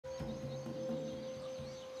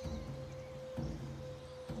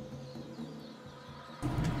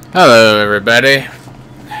Hello everybody,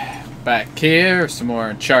 back here, some more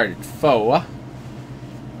Uncharted 4,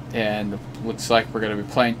 and looks like we're going to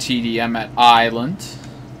be playing TDM at Island.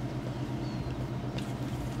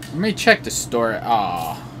 Let me check the story.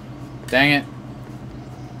 Aw, dang it.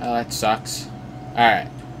 Oh, that sucks. Alright,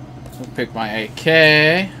 we'll pick my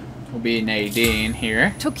AK. We'll be Nadine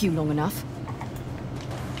here. Took you long enough.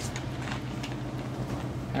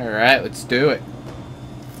 Alright, let's do it.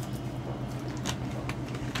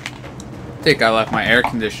 I think I left my air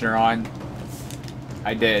conditioner on.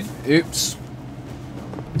 I did. Oops.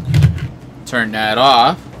 Turn that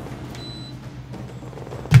off.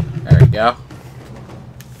 There we go.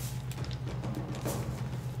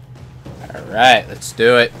 Alright, let's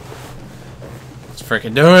do it. Let's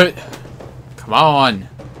freaking do it. Come on.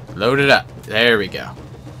 Load it up. There we go.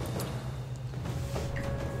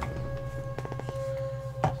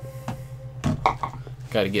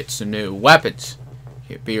 Gotta get some new weapons.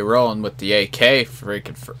 Can't be rolling with the AK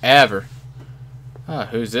freaking forever. Oh,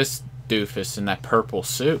 who's this doofus in that purple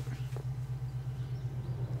suit?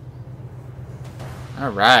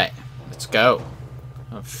 Alright, let's go.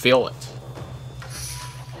 I don't feel it.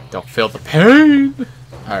 Don't feel the pain.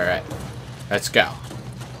 Alright, let's go.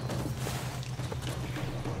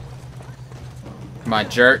 Come on,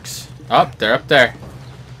 jerks. Oh, they're up there.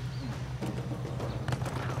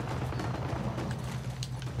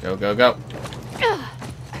 Go, go, go.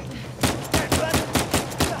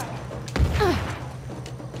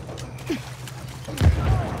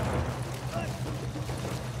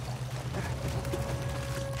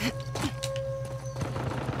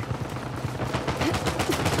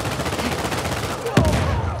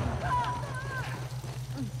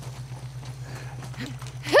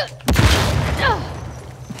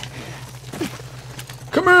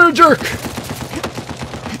 Come here, jerk!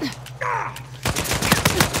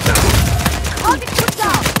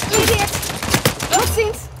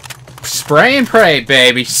 Spray and pray,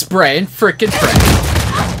 baby. Spray and frickin' pray.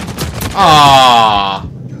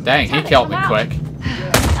 Aww. Dang, he killed me quick.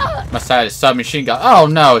 Must have had a submachine gun. Oh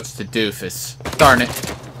no, it's the doofus. Darn it.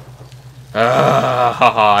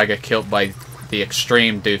 I got killed by the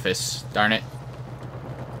extreme doofus. Darn it.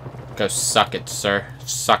 Go suck it, sir.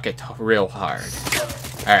 Suck it real hard.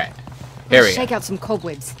 Alright. Here we go. Shake out some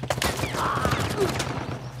cobwebs.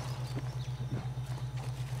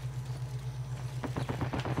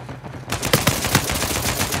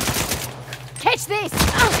 Catch this!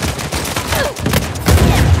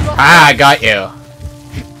 Ah, I got you.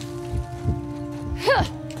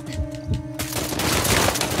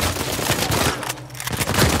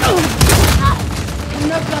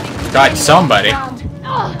 Got somebody.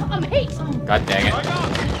 God dang it.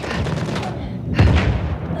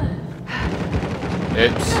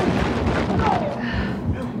 Oops.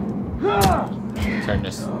 Turn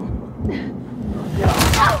this.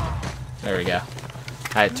 There we go.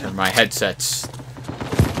 I had to turn my headsets.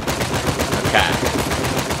 Okay.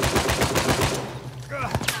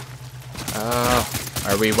 Oh,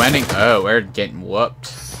 are we winning? Oh, we're getting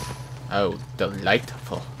whooped. Oh,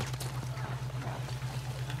 delightful.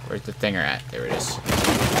 Where's the thinger at? There it is.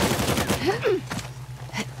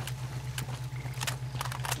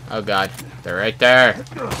 Oh god, they're right there.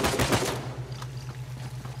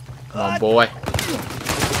 Come on, boy.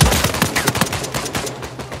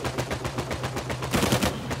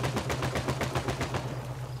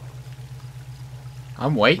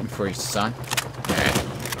 I'm waiting for you, son. Alright.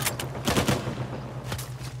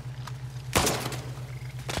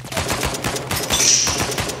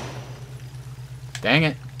 Dang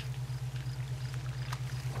it.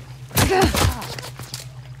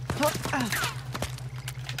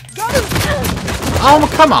 Oh,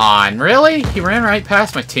 come on. Really? He ran right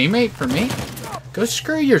past my teammate for me? Go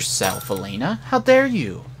screw yourself, Elena. How dare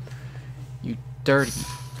you? You dirty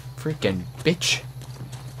freaking bitch.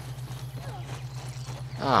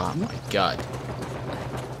 Oh my god.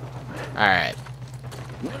 Alright.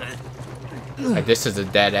 This is a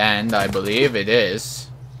dead end, I believe it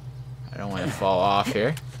is. I don't want to fall off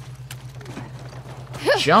here.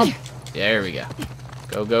 Jump! There we go.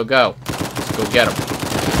 Go, go, go. Let's go get him.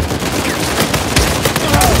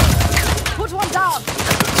 Put one down!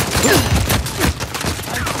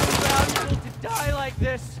 To die like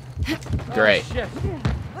this. Great. Oh, shit.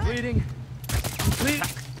 Bleeding. Bleeding.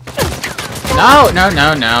 No, no,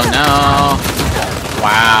 no, no, no.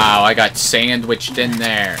 Wow, I got sandwiched in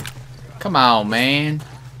there. Come on, man.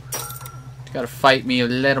 You gotta fight me a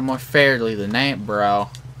little more fairly than that, bro.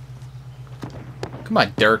 Come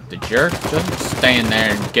on, Dirk the jerk. Just stand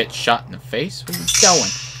there and get shot in the face. Where you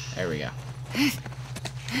going? There we go.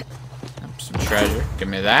 Some treasure. Give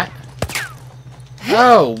me that.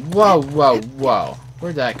 Oh, whoa, whoa, whoa.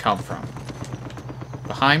 Where'd that come from?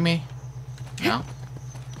 Behind me? No?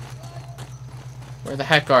 Where the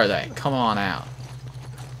heck are they? Come on out.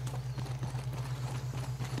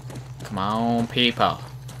 Come on, people.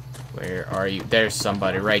 Where are you? There's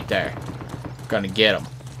somebody right there. Gonna get him.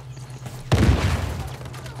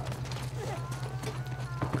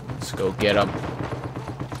 Let's go get him.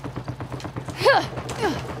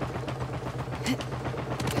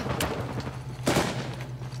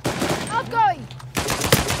 Outgoing.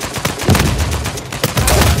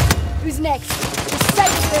 Who's next? The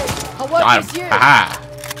second bird. I'll work Got with him. you. Haha.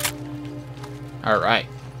 Alright.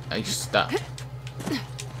 Nice stuff.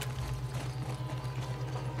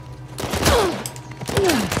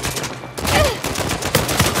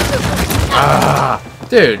 Ah,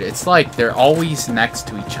 dude, it's like they're always next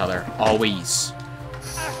to each other. Always.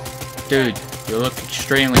 Dude, you look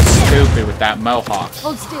extremely stupid with that mohawk.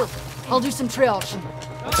 Hold still. I'll do some triage.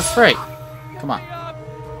 What the frick? Come on.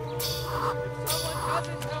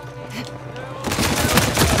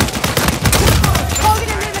 Target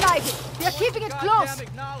eliminated. They're keeping it close.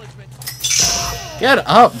 Get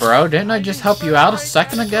up, bro. Didn't I just help you out a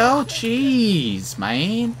second ago? Jeez,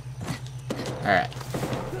 man. Alright.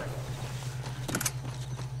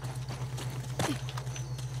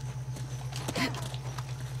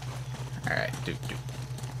 Alright, dude.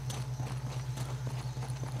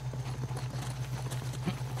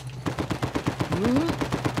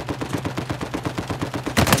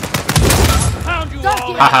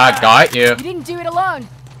 Haha, got you. You didn't do it alone.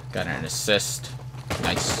 Got an assist.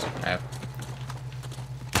 Nice.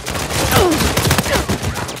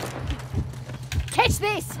 Catch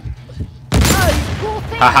this. Oh, you poor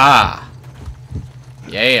thing. Haha.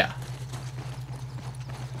 Yeah.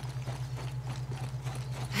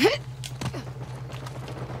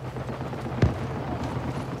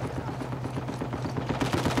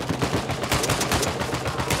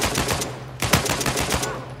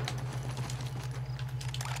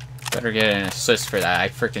 Better get an assist for that. I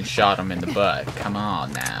freaking shot him in the butt. Come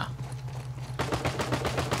on now.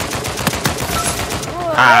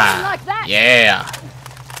 Oh, Ah, like that. yeah.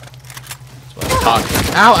 That's what I'm talking.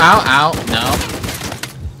 Ow, ow, ow. No.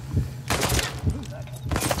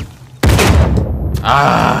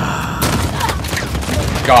 Ah.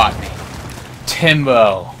 Got me.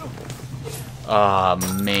 Timbo. Oh,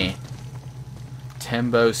 man.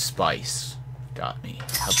 Timbo Spice. Got me.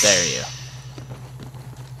 How dare you.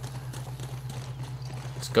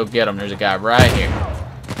 Let's go get him. There's a guy right here.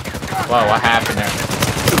 Whoa, what happened there?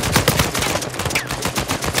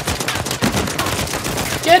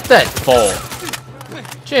 Get that fool!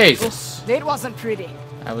 Jesus. That wasn't pretty.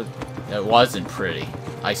 That wasn't pretty.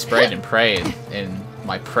 I sprayed and prayed, and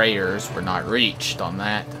my prayers were not reached on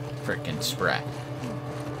that frickin' spray.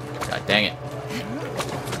 God dang it.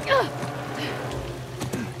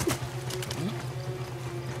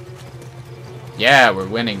 Yeah, we're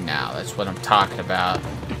winning now. That's what I'm talking about.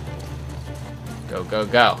 Go, go,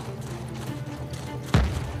 go.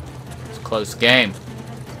 It's a close game.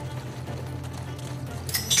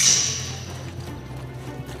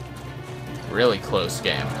 Really close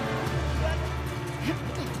game.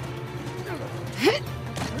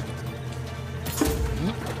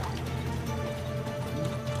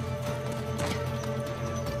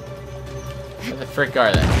 Where the frick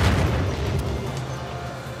are they?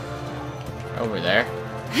 Over there.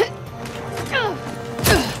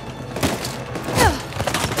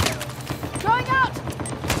 Going out.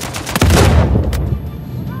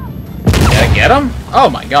 Did I get him? Oh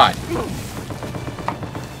my god.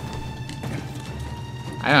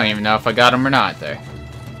 I don't even know if I got him or not there.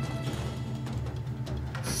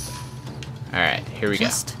 Alright, here we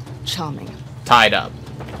Just go. charming. Tied up.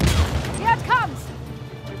 Here it comes.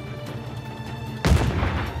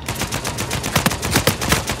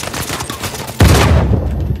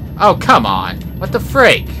 Oh, come on. What the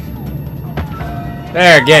freak?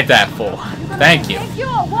 There, get that fool. Thank you. Thank you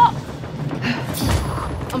or what?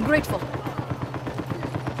 I'm grateful.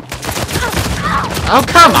 Oh,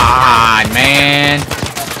 come on, man.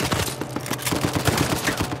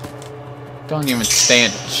 Don't even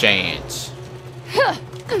stand a chance.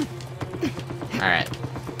 Alright.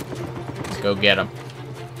 Let's go get him.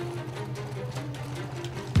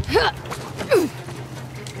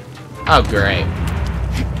 Oh, great.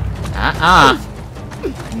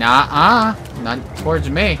 Nuh-uh. Not towards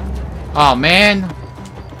me. Oh, man.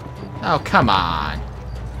 Oh, come on.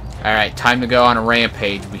 Alright, time to go on a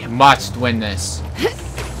rampage. We must win this.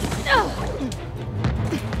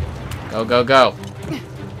 Go, go, go.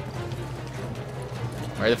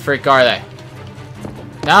 Where the freak are they?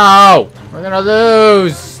 No! We're gonna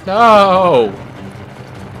lose! No!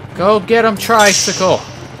 Go get him, tricycle.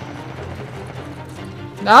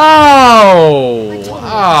 No!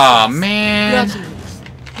 Oh, man. Grudgingly.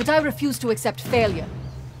 But I refuse to accept failure.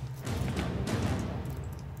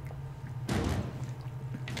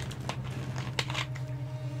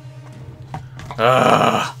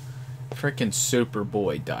 Ugh. Frickin'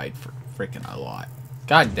 Superboy died for frickin' a lot.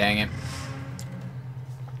 God dang it.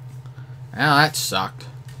 Well, that sucked.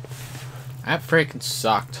 That frickin'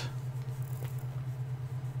 sucked.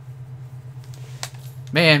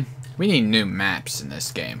 Man, we need new maps in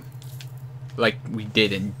this game. Like we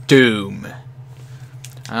did in Doom.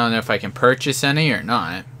 I don't know if I can purchase any or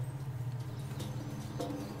not.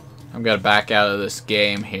 I'm gonna back out of this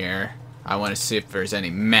game here. I want to see if there's any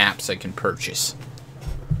maps I can purchase.